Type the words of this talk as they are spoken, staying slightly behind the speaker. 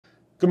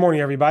Good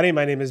morning, everybody.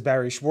 My name is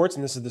Barry Schwartz,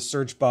 and this is the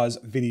Search Buzz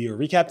video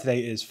recap.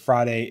 Today is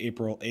Friday,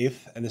 April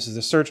 8th, and this is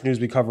the search news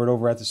we covered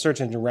over at the Search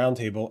Engine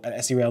Roundtable at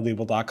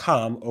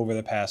seroundtable.com over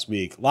the past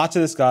week. Lots to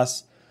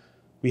discuss.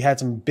 We had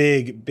some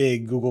big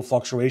Google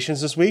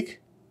fluctuations this week,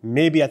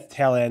 maybe at the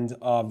tail end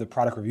of the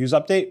product reviews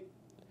update.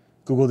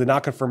 Google did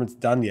not confirm it's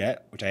done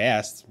yet, which I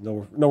asked.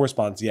 No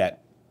response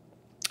yet.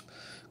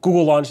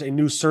 Google launched a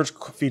new search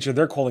feature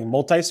they're calling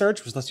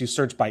Multisearch, which lets you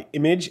search by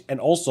image and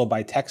also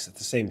by text at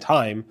the same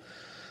time.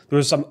 There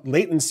was some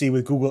latency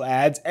with Google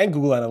Ads and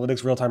Google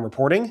Analytics real-time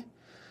reporting.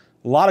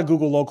 A lot of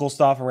Google local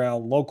stuff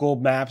around local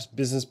maps,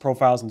 business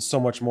profiles, and so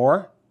much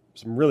more.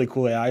 Some really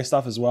cool AI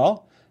stuff as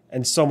well,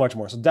 and so much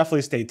more. So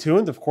definitely stay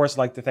tuned. Of course, I'd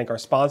like to thank our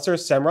sponsor,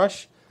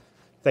 SEMrush.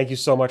 Thank you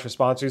so much for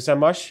sponsoring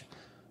SEMrush.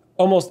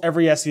 Almost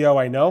every SEO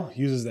I know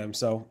uses them,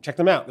 so check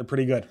them out. They're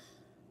pretty good.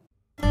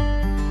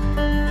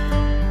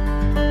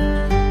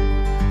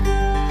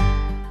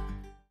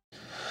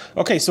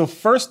 Okay, so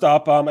first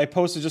up, I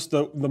posted just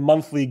the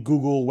monthly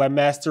Google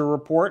Webmaster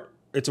report.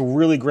 It's a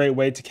really great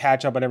way to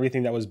catch up on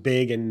everything that was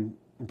big and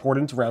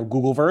important around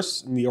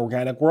Googleverse in the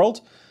organic world.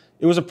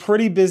 It was a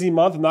pretty busy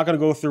month. I'm not going to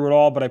go through it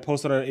all, but I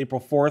posted it on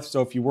April 4th. So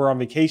if you were on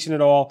vacation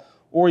at all,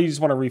 or you just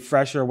want a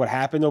refresher of what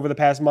happened over the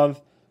past month,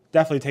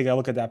 definitely take a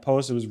look at that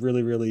post. It was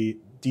really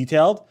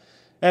detailed,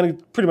 and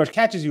it pretty much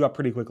catches you up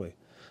pretty quickly.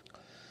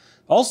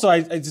 Also, I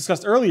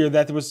discussed earlier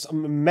that there was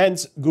some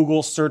immense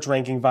Google search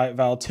ranking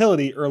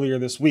volatility earlier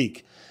this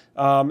week.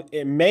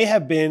 It may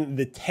have been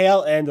the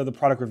tail end of the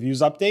product reviews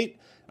update.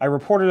 I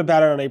reported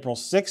about it on April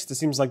 6th. It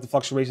seems like the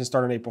fluctuations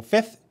started on April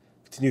 5th,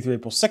 continued through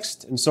April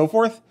 6th, and so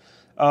forth.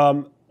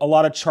 A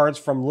lot of charts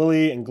from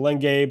Lilly and Glenn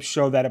Gabe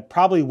show that it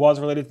probably was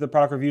related to the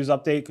product reviews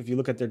update. If you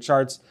look at their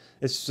charts,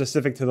 it's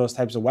specific to those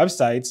types of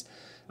websites.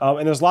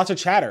 And there's lots of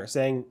chatter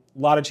saying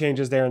a lot of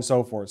changes there and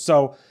so forth.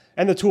 So,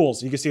 and the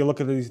tools, you can see a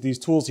look at these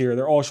tools here.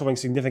 They're all showing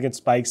significant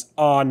spikes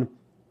on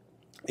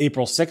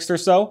April 6th or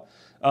so.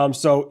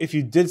 So if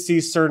you did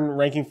see certain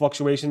ranking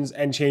fluctuations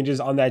and changes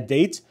on that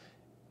date,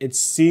 it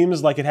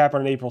seems like it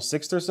happened on April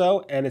 6th or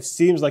so. And it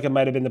seems like it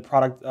might have been the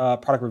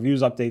product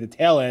reviews update, the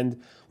tail end,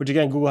 which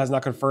again, Google has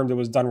not confirmed it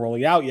was done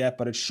rolling out yet,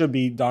 but it should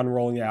be done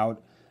rolling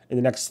out in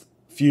the next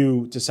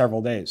few to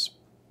several days.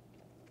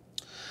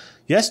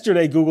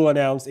 Yesterday, Google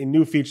announced a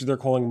new feature they're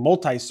calling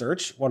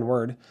Multisearch, one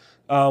word,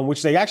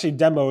 which they actually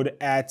demoed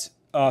at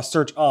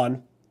Search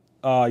On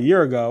a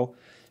year ago.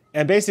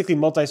 And basically,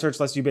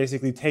 Multisearch lets you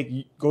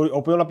basically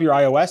open up your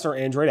iOS or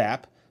Android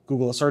app,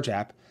 Google Search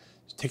app,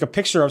 take a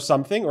picture of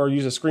something or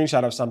use a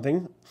screenshot of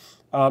something,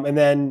 and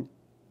then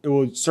it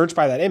will search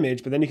by that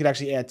image, but then you can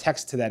actually add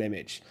text to that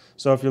image.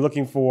 So if you're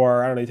looking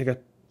for, I don't know, you take a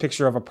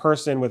picture of a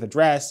person with a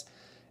dress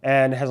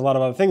and it has a lot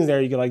of other things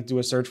there, you can like do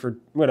a search for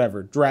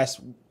whatever,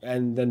 dress,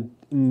 and then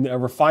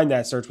refine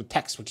that search with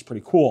text, which is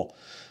pretty cool.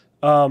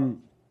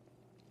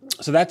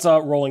 So that's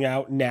rolling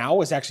out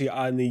now. It's actually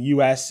on the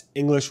US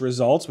English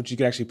results, which you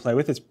can actually play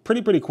with. It's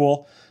pretty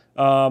cool.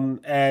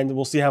 And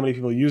we'll see how many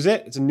people use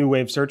it. It's a new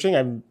way of searching.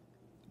 I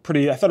thought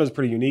it was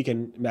pretty unique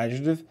and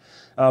imaginative.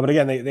 But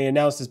again, they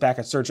announced this back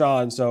at Search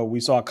On, so we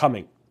saw it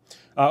coming.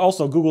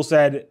 Also, Google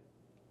said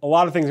a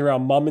lot of things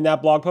around MUM in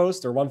that blog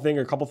post, or one thing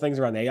or a couple things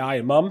around AI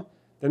and MUM.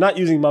 They're not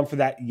using MUM for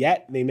that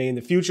yet. They may in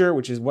the future,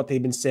 which is what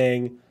they've been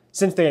saying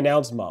since they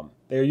announced MUM.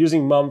 They're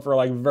using MUM for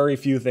like very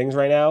few things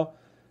right now.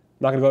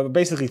 I'm not going to go over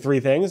basically 3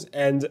 things,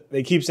 and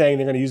they keep saying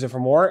they're going to use it for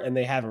more, and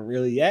they haven't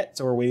really yet.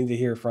 So we're waiting to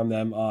hear from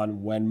them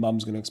on when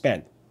MUM's going to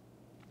expand.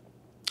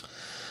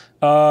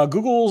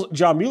 Google's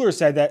John Mueller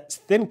said that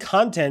thin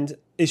content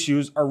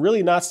issues are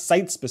really not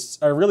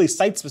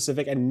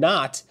site-specific and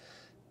not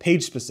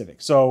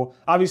page-specific. So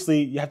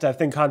obviously, you have to have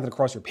thin content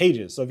across your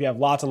pages. So if you have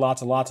lots and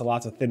lots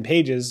of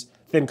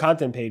thin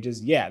content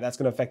pages, yeah, that's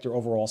going to affect your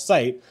overall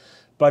site.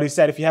 But he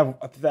said if you have,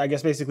 I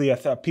guess, basically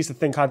a piece of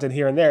thin content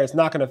here and there, it's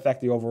not going to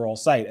affect the overall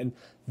site. And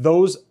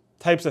those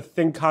types of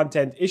thin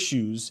content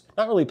issues,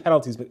 not really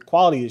penalties, but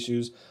quality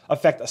issues,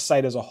 affect a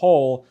site as a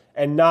whole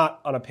and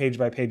not on a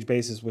page-by-page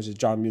basis, which is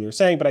John Mueller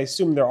saying. But I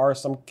assume there are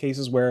some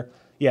cases where,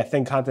 yeah,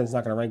 thin content is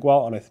not going to rank well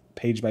on a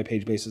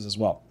page-by-page basis as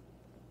well.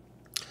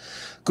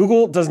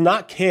 Google does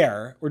not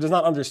care or does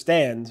not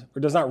understand or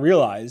does not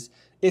realize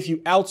if you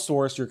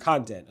outsource your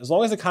content. As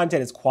long as the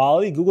content is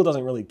quality, Google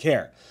doesn't really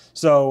care.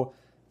 So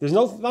there's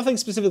nothing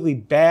specifically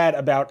bad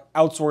about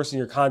outsourcing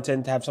your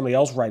content to have somebody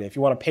else write it. If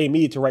you want to pay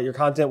me to write your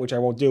content, which I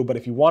won't do, but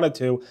if you wanted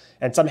to,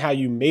 and somehow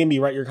you made me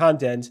write your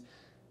content,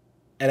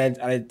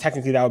 and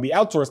technically that would be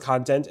outsourced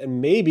content, and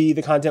maybe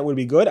the content would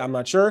be good, I'm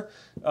not sure.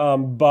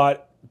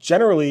 But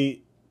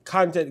generally,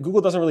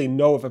 Google doesn't really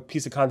know if a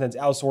piece of content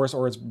is outsourced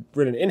or it's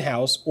written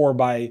in-house or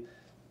by,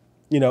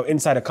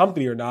 inside a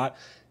company or not.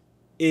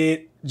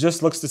 It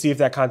just looks to see if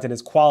that content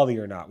is quality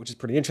or not, which is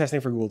pretty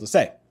interesting for Google to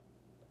say.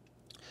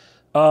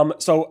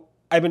 So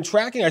I've been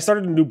tracking, I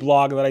started a new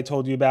blog that I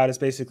told you about. It's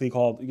basically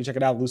called, you can check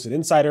it out, Lucid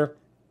Insider.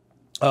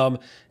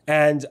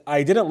 And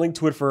I didn't link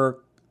to it for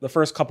the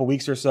first couple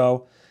weeks or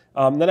so.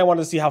 Then I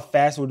wanted to see how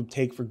fast it would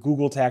take for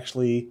Google to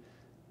actually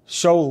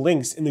show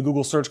links in the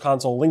Google Search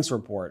Console links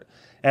report.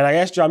 And I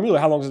asked John Mueller,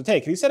 how long does it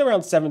take? And he said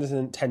around 7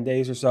 to 10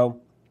 days or so,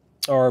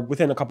 or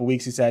within a couple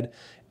weeks, he said.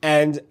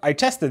 And I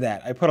tested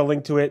that. I put a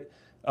link to it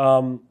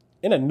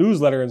in a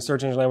newsletter in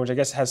Search Engine Land, which I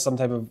guess has some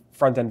type of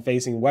front-end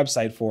facing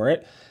website for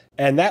it.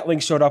 And that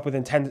link showed up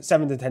within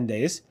 7 to 10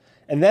 days.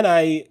 And then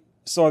I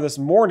saw this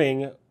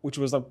morning, which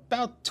was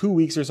about 2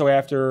 weeks or so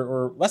after,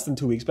 or less than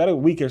 2 weeks, about a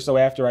week or so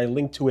after I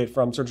linked to it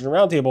from Search Engine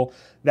Roundtable,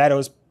 that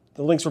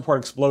the links report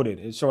exploded.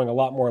 It's showing a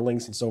lot more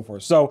links and so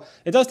forth. So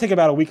it does take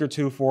about a week or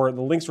two for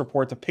the links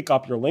report to pick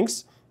up your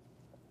links.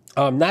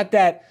 Not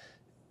that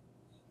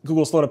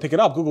Google's slow to pick it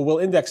up. Google will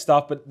index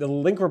stuff, but the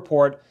link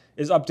report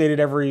is updated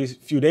every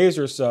few days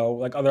or so,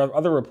 like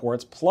other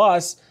reports.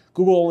 Plus,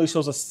 Google only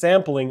shows a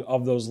sampling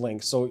of those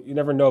links. So you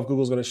never know if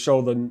Google's going to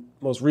show the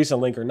most recent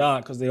link or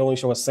not, because they only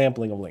show a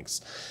sampling of links.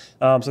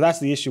 So that's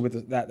the issue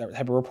with that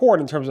type of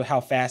report in terms of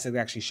how fast it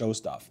actually shows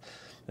stuff.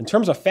 In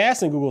terms of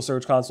fast in Google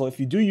Search Console, if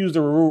you do use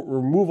the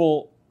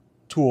removal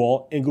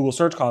tool in Google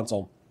Search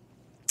Console,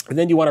 and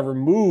then you want to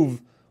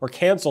remove or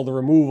cancel the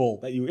removal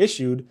that you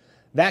issued,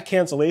 that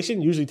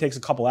cancellation usually takes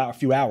a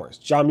few hours.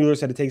 John Mueller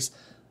said it takes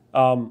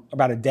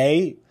about a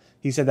day.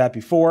 He said that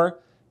before.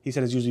 He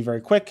said it's usually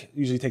very quick.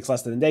 Usually takes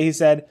less than a day, he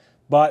said.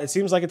 But it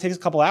seems like it takes a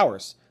couple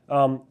hours.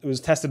 It was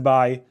tested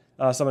by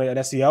somebody at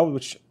SEO,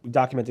 which we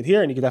documented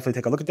here, and you can definitely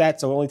take a look at that.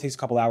 So it only takes a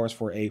couple hours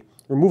for a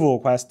removal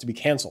request to be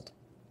canceled.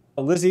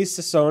 Lizzie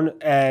Sisson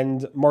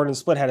and Martin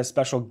Splitt had a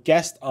special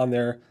guest on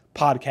their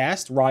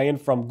podcast, Ryan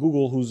from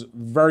Google, who's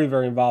very,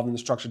 very involved in the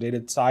structured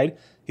data side.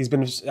 He's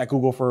been at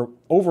Google for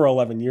over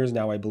 11 years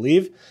now, I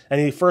believe.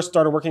 And he first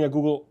started working at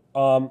Google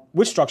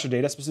with structured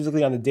data,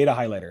 specifically on the data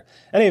highlighter.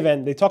 In any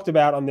event, they talked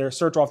about on their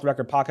Search Off the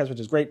Record podcast, which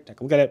is great. Take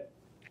a look at it.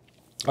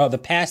 The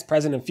past,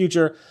 present, and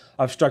future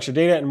of structured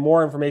data, and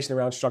more information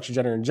around structured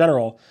data in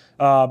general.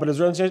 But it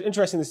was really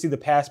interesting to see the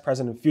past,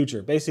 present, and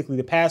future. Basically,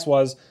 the past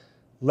was,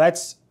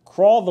 let's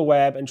crawl the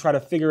web and try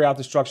to figure out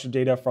the structured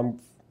data from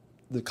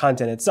the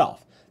content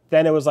itself.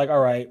 Then it was like,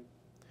 all right,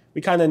 we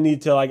kind of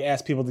need to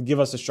ask people to give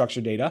us the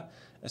structured data.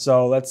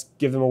 So let's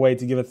give them a way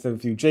to give it through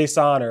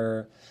JSON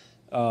or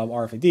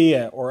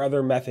RFID or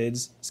other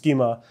methods,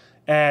 schema.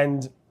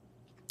 And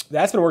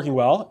that's been working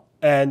well.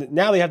 And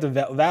now they have to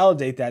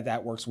validate that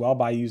that works well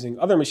by using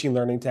other machine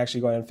learning to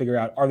actually go ahead and figure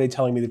out, are they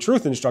telling me the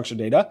truth in structured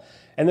data?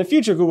 And in the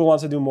future, Google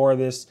wants to do more of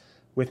this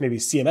with maybe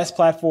CMS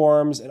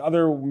platforms and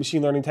other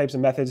machine learning types of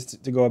methods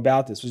to go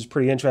about this, which is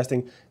pretty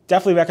interesting.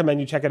 Definitely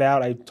recommend you check it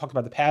out. I talked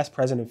about the past,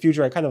 present, and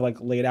future. I kind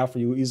of lay it out for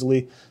you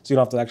easily, so you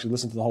don't have to actually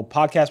listen to the whole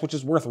podcast, which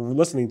is worth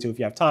listening to if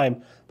you have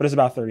time, but it's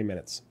about 30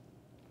 minutes.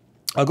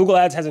 Google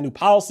Ads has a new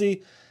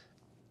policy.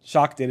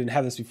 Shocked they didn't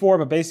have this before,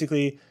 but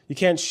basically you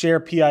can't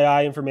share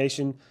PII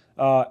information,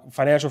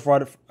 financial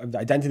fraud,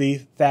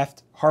 identity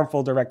theft,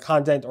 harmful direct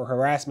content, or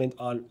harassment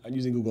on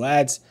using Google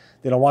Ads.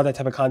 They don't want that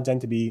type of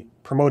content to be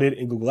promoted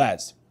in Google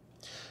Ads.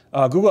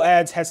 Google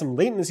Ads has some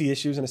latency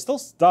issues, and it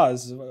still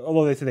does,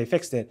 although they say they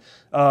fixed it,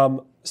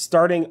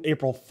 starting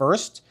April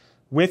 1st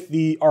with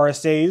the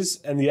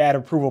RSAs and the ad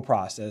approval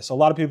process. So a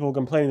lot of people are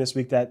complaining this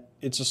week that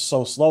it's just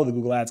so slow, the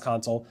Google Ads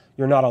console.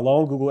 You're not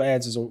alone. Google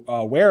Ads is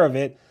aware of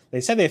it. They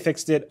said they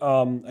fixed it,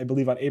 I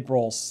believe, on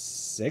April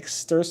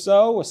 6th or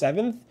so, or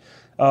 7th.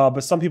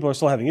 But some people are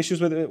still having issues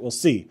with it. We'll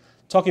see.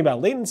 Talking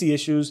about latency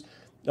issues,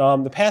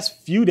 the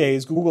past few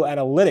days, Google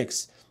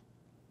Analytics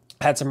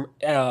had some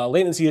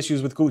latency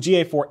issues with Google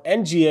GA4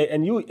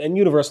 and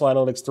Universal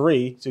Analytics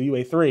 3, so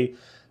UA3,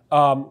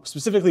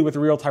 specifically with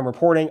real-time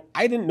reporting.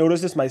 I didn't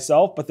notice this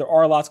myself, but there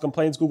are lots of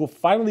complaints. Google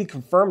finally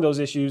confirmed those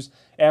issues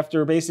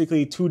after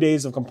basically 2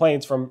 days of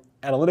complaints from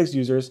analytics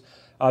users.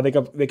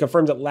 They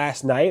confirmed it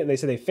last night, and they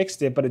said they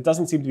fixed it, but it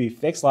doesn't seem to be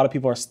fixed. A lot of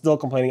people are still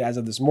complaining as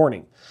of this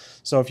morning.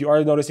 So if you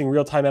are noticing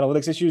real-time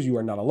analytics issues, you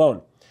are not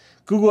alone.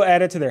 Google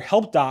added to their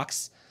help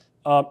docs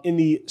in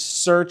the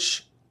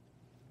search,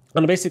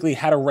 on basically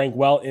how to rank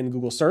well in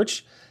Google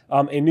search,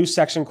 a new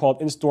section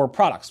called In-Store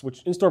Products,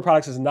 which In-Store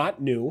Products is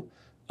not new,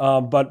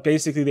 but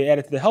basically they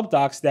added to the help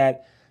docs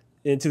that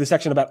into the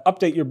section about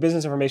update your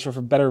business information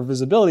for better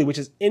visibility, which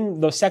is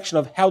in the section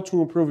of how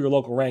to improve your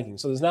local ranking.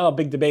 So there's now a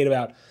big debate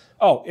about,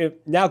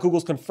 now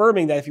Google's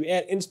confirming that if you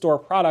add in-store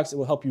products, it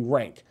will help you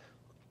rank.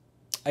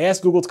 I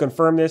asked Google to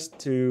confirm this,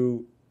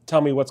 to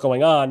tell me what's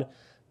going on,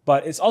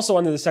 but it's also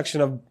under the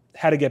section of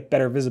how to get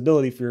better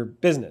visibility for your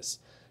business.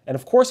 And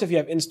of course, if you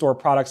have in-store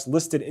products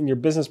listed in your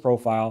business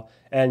profile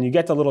and you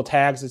get the little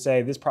tags that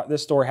say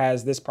this store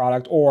has this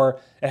product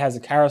or it has a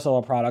carousel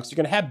of products, you're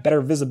going to have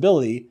better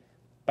visibility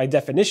by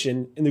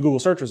definition in the Google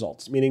search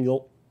results, meaning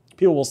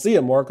people will see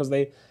them more because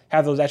they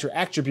have those actual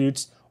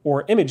attributes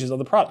or images of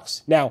the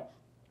products. Now,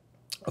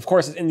 of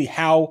course, it's in the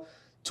how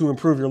to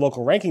improve your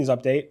local rankings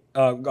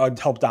update,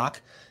 help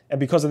doc. And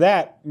because of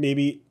that,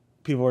 maybe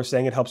people are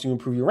saying it helps you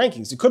improve your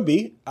rankings. It could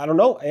be. I don't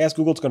know. I asked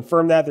Google to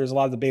confirm that. There's a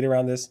lot of debate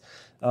around this.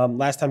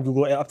 Last time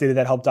Google updated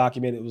that help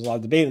document, it was a lot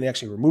of debate, and they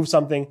actually removed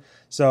something.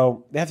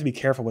 So they have to be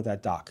careful with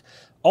that doc.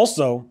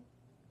 Also,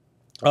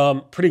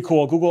 pretty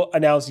cool, Google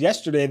announced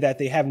yesterday that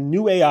they have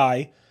new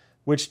AI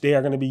which they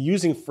are going to be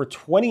using for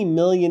 20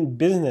 million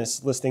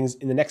business listings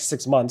in the next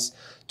 6 months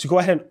to go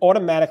ahead and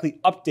automatically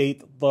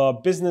update the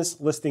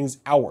business listings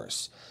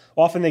hours.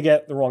 Often they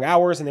get the wrong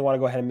hours and they want to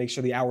go ahead and make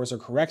sure the hours are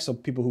correct so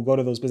people who go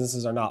to those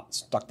businesses are not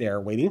stuck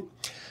there waiting.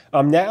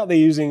 Now they're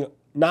using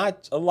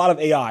not a lot of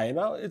AI, and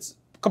it's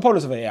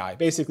components of AI.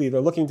 Basically, they're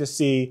looking to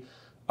see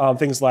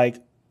things like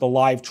the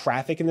live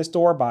traffic in the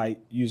store by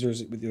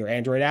users with either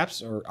Android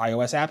apps or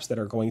iOS apps that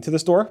are going to the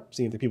store,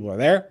 seeing if the people are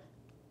there.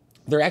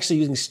 They're actually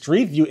using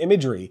Street View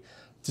imagery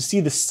to see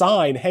the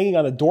sign hanging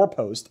on the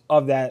doorpost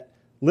of that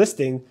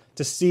listing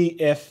to see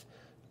if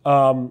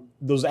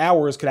those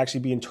hours could actually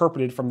be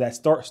interpreted from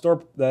that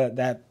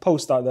that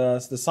post on the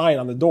sign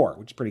on the door,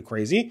 which is pretty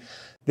crazy.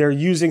 They're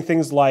using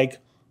things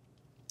like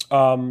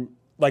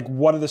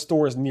what are the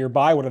stores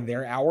nearby? What are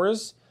their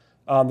hours?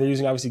 They're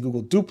using obviously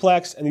Google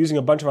Duplex, and they're using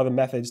a bunch of other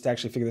methods to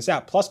actually figure this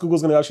out. Plus,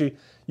 Google's going to actually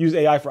use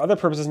AI for other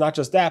purposes, not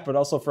just that, but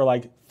also for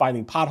like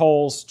finding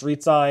potholes,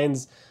 street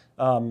signs,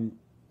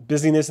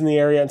 busyness in the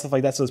area, and stuff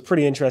like that. So it's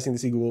pretty interesting to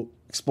see Google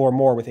explore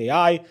more with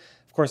AI.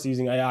 Of course, they're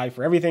using AI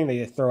for everything.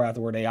 They throw out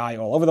the word AI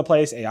all over the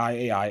place.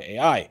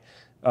 AI.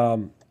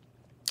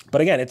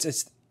 But again,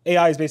 it's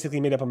AI is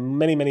basically made up of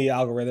many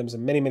algorithms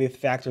and many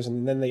factors,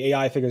 and then the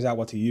AI figures out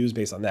what to use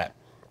based on that.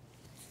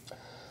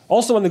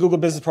 Also, in the Google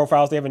Business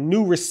Profiles, they have a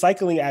new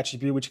recycling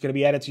attribute, which is going to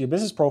be added to your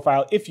business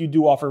profile if you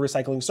do offer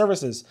recycling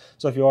services.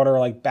 So if you order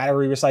like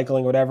battery recycling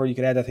or whatever, you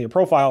can add that to your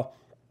profile,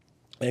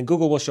 and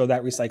Google will show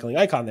that recycling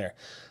icon there.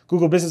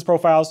 Google Business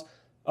Profiles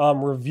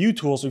review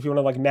tool. So if you want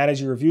to like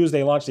manage your reviews,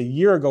 they launched a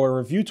year ago a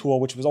review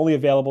tool, which was only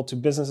available to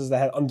businesses that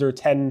had under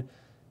 10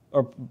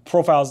 or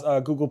profiles,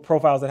 Google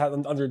profiles that had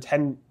under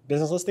 10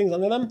 business listings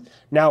under them.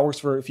 Now it works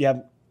for if you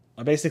have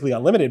basically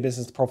unlimited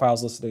business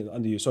profiles listed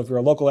under you. So if you're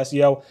a local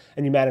SEO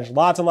and you manage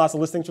lots and lots of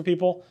listings for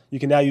people, you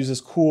can now use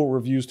this cool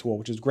reviews tool,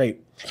 which is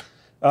great.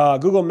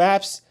 Google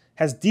Maps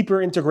has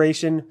deeper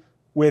integration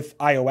with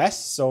iOS,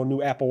 so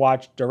new Apple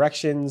Watch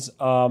directions,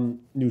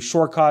 new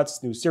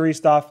shortcuts, new Siri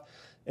stuff.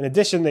 In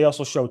addition, they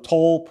also show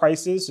toll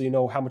prices, so you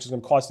know how much it's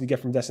going to cost you to get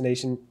from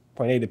destination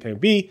point A to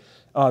point B.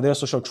 They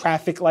also show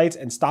traffic lights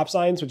and stop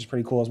signs, which is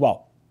pretty cool as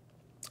well.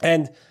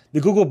 And the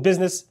Google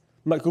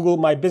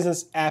My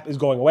Business app is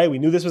going away. We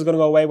knew this was going to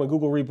go away when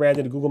Google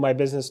rebranded Google My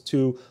Business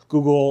to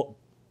Google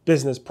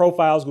Business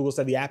Profiles. Google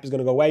said the app is going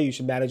to go away. You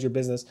should manage your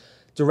business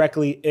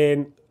directly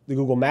in the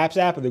Google Maps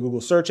app or the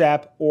Google Search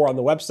app or on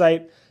the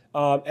website.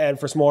 And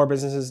for smaller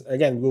businesses,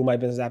 again, Google My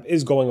Business app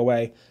is going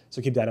away,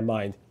 so keep that in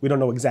mind. We don't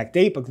know exact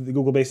date, but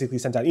Google basically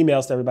sent out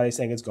emails to everybody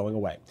saying it's going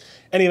away.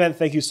 In any event,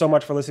 thank you so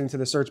much for listening to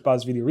the Search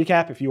Buzz video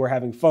recap. If you are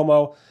having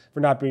FOMO for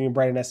not being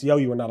bright in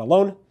SEO, you are not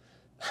alone.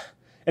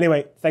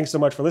 Anyway, thanks so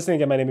much for listening.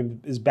 Again, my name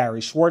is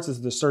Barry Schwartz. This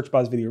is the Search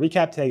Buzz video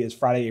recap. Today is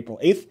Friday, April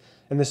 8th,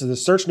 and this is the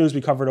search news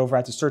we covered over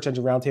at the Search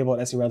Engine Roundtable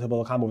at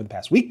SEOroundtable.com over the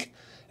past week.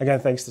 Again,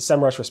 thanks to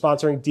SEMrush for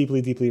sponsoring.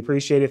 Deeply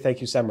appreciate it.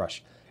 Thank you,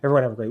 SEMrush.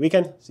 Everyone have a great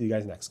weekend. See you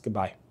guys next.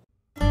 Goodbye.